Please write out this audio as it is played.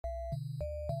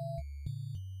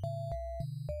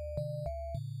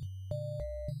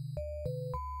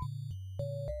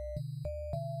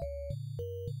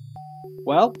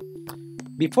Well,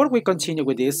 before we continue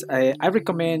with this, I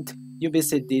recommend you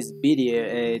visit this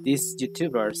video, these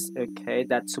YouTubers, okay,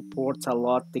 that supports a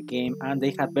lot the game, and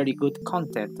they have very good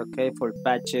content, okay, for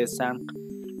patches and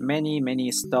many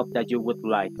stuff that you would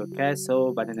like, okay.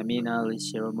 So, Bananamina,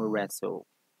 Lishiro Mureso.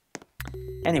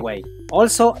 Anyway,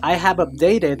 also I have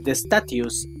updated the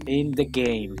status in the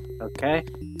game, okay.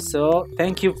 So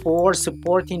thank you for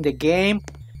supporting the game.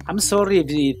 I'm sorry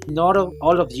if not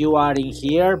all of you are in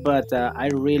here, but I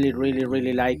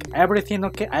really like everything,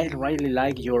 okay. I really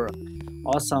like your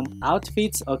awesome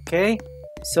outfits, okay.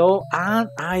 So, and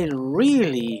I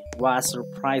really was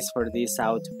surprised for this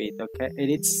outfit, okay.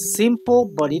 It's simple,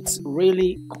 but it's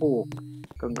really cool.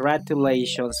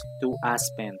 Congratulations to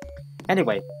Aspen.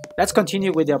 Anyway, let's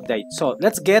continue with the update. So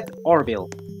let's get Orville.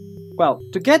 Well,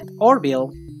 to get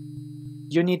Orville,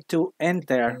 you need to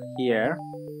enter here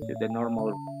to the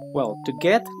normal. Well, to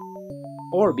get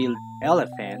Orville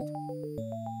elephant,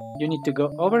 you need to go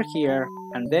over here,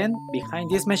 and then behind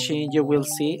this machine you will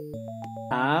see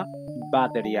a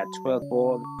battery, a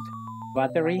 12-volt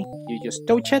battery. You just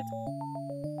touch it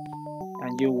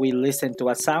and you will listen to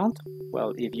a sound.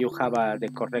 Well, if you have the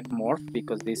correct morph,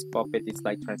 because this puppet is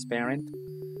like transparent.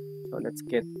 So let's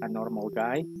get a normal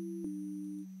guy.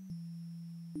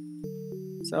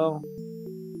 So,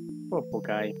 purple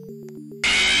guy.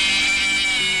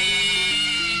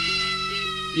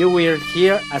 You will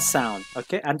hear a sound,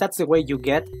 okay? And that's the way you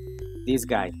get this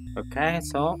guy, okay?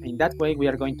 So in that way we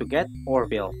are going to get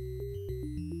Orville.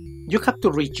 You have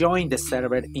to rejoin the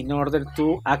server in order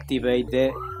to activate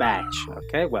the badge,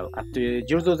 okay? Well, after you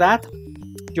do that,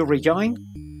 you rejoin,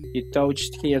 you touch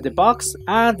here the box,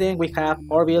 and then we have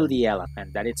Orville the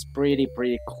elephant. That is pretty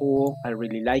cool. I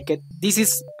really like it. This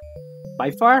is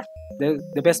by far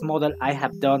the best model I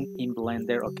have done in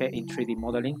Blender, okay, in 3D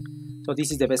modeling. So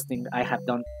this is the best thing I have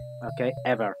done, okay,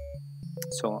 ever.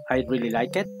 So I really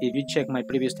like it. If you check my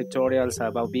previous tutorials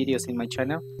about videos in my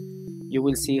channel, you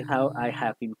will see how I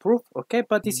have improved, okay.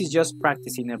 But this is just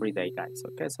practicing every day, guys,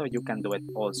 okay. So you can do it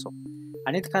also,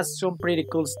 and it has some pretty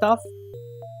cool stuff.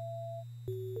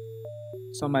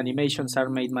 Some animations are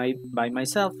made by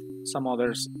myself, some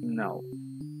others no,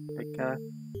 okay.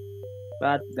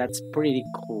 But that's pretty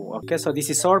cool, okay. So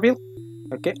this is Orville.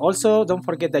 Okay, also don't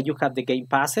forget that you have the game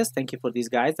passes. Thank you for these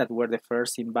guys that were the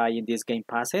first in buying these game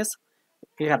passes.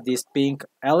 You have this pink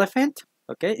elephant.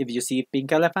 Okay, if you see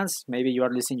pink elephants, maybe you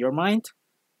are losing your mind.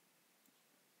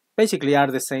 Basically are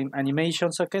the same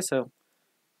animations, okay, so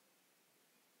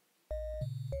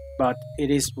but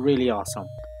it is really awesome.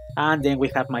 And then we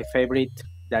have my favorite,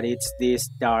 that it's this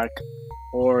dark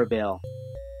Orville.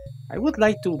 I would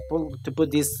like to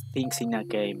put these things in a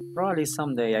game. Probably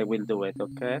someday I will do it,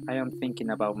 okay? I am thinking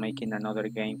about making another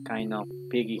game, kind of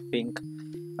piggy thing,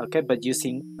 okay? But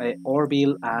using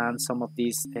Orville and some of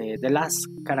these, the last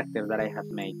character that I have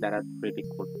made that are really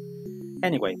cool.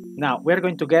 Anyway, now we're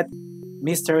going to get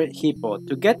Mr. Hippo.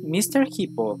 To get Mr.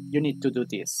 Hippo, you need to do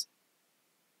this.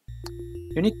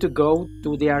 You need to go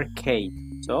to the arcade.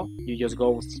 So you just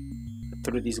go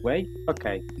through this way,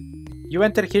 okay? You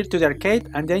enter here to the arcade,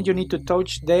 and then you need to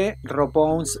touch the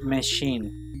Robones machine.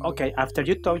 Okay, after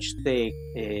you touch the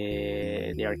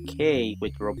arcade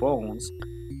with Robones,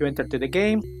 you enter to the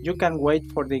game. You can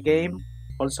wait for the game.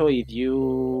 Also, if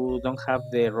you don't have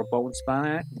the Robones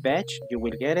badge, you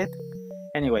will get it.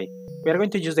 Anyway, we are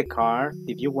going to use the car.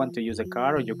 If you want to use a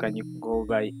car, or you can go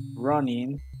by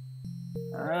running.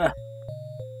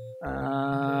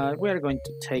 We are going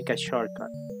to take a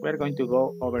shortcut. We are going to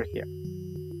go over here.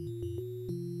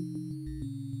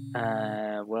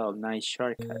 Well, nice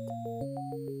shortcut.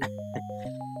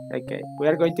 Okay, we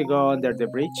are going to go under the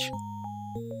bridge.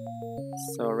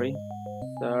 Sorry.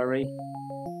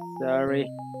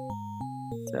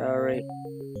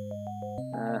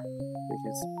 This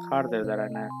is harder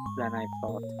than I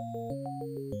thought.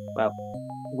 Well,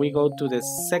 we go to the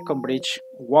second bridge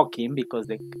walking, because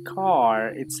the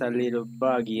car, it's a little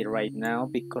buggy right now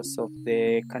because of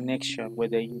the connection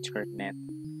with the internet.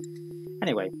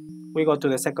 Anyway, we go to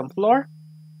the second floor,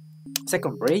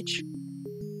 second bridge,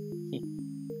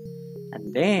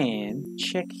 and then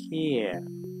check here.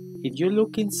 If you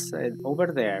look inside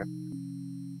over there,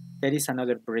 there is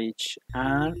another bridge,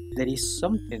 and there is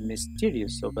something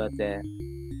mysterious over there.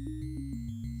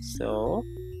 So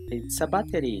it's a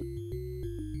battery.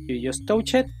 You just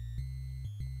touch it,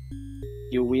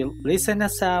 you will listen a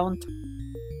sound,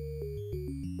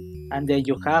 and then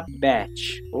you have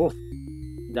badge. Oh,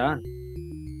 done.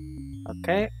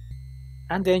 Okay,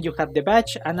 and then you have the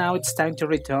badge, and now it's time to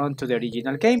return to the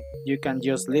original game. You can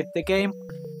just leave the game.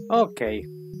 Okay,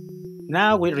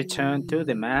 Now we return to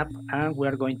the map and we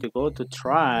are going to go to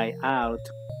try out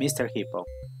Mr. Hippo.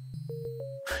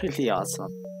 Really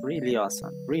awesome, really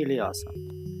awesome, really awesome.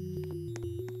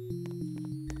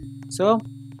 So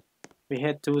we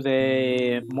head to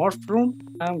the morph room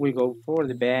and we go for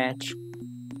the badge.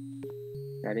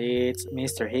 That is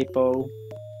Mr. Hippo.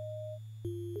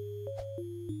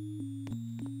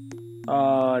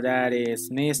 Oh, that is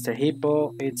Mr.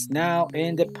 Hippo. It's now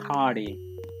in the party.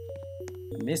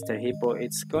 Mr. Hippo,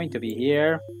 it's going to be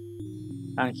here.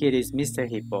 And here is Mr.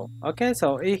 Hippo. Okay,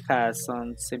 so it has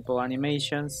some simple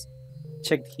animations.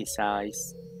 Check his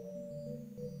eyes.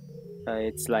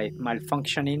 It's like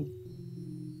malfunctioning.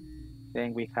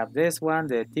 Then we have this one,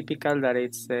 the typical that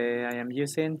it's I am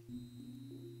using.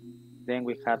 Then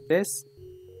we have this,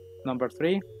 number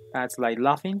 3. That's like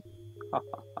laughing.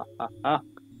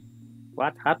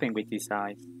 What happened with his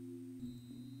eyes?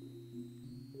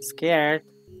 Scared.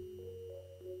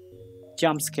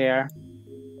 Jump scare.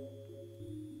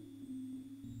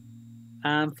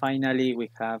 And finally we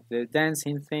have the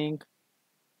dancing thing.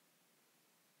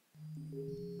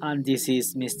 And this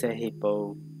is Mr.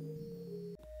 Hippo.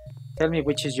 Tell me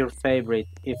which is your favorite,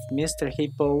 if Mr.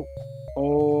 Hippo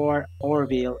or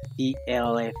Orville the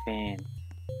elephant.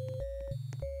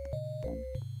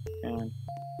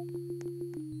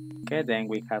 Okay, then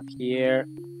we have here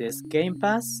this Game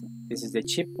Pass. This is the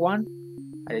cheap one,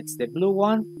 and it's the blue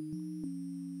one.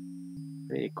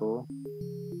 Pretty cool.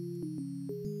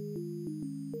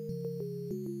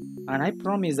 And I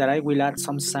promise that I will add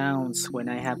some sounds when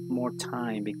I have more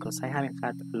time, because I haven't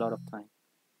had a lot of time.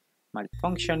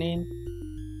 Malfunctioning,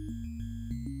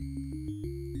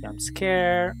 jump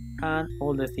scare, and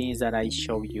all the things that I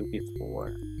showed you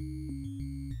before.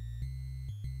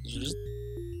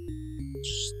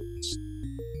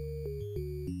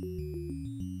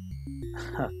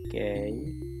 Okay,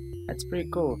 that's pretty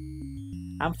cool.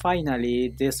 And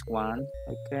finally this one.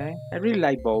 Okay, I really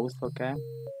like both. Okay,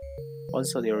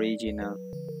 also the original,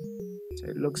 so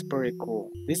it looks pretty cool.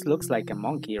 This looks like a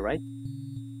monkey, right?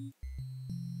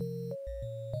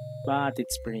 But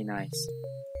it's pretty nice.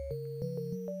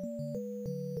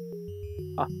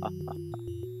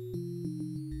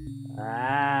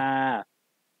 Ah.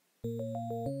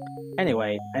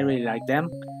 Anyway, I really like them.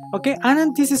 Okay,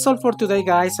 and this is all for today,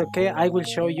 guys. Okay, I will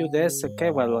show you this.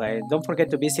 Okay, well, don't forget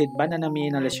to visit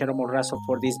Bananamin and Lechero Morrazo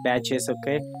for these badges.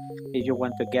 Okay, if you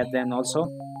want to get them also.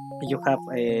 If you have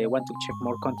want to check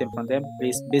more content from them,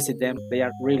 please visit them. They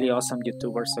are really awesome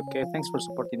YouTubers. Okay, thanks for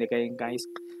supporting the game, guys.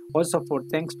 Also,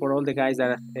 thanks for all the guys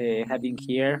that have been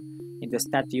here in the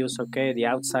status. Okay, the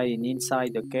outside and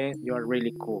inside. Okay, you are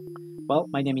really cool. Well,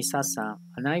 my name is Asa,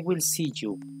 and I will see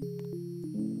you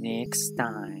next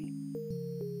time.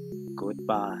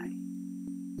 Goodbye.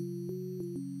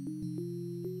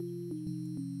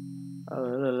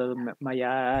 Oh, my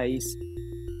eyes.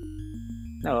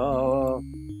 No.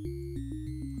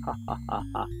 Ha ha ha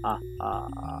ha ha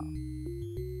ha.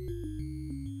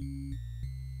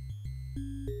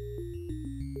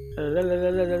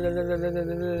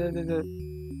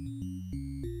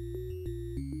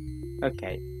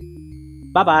 Okay.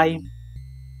 Bye bye.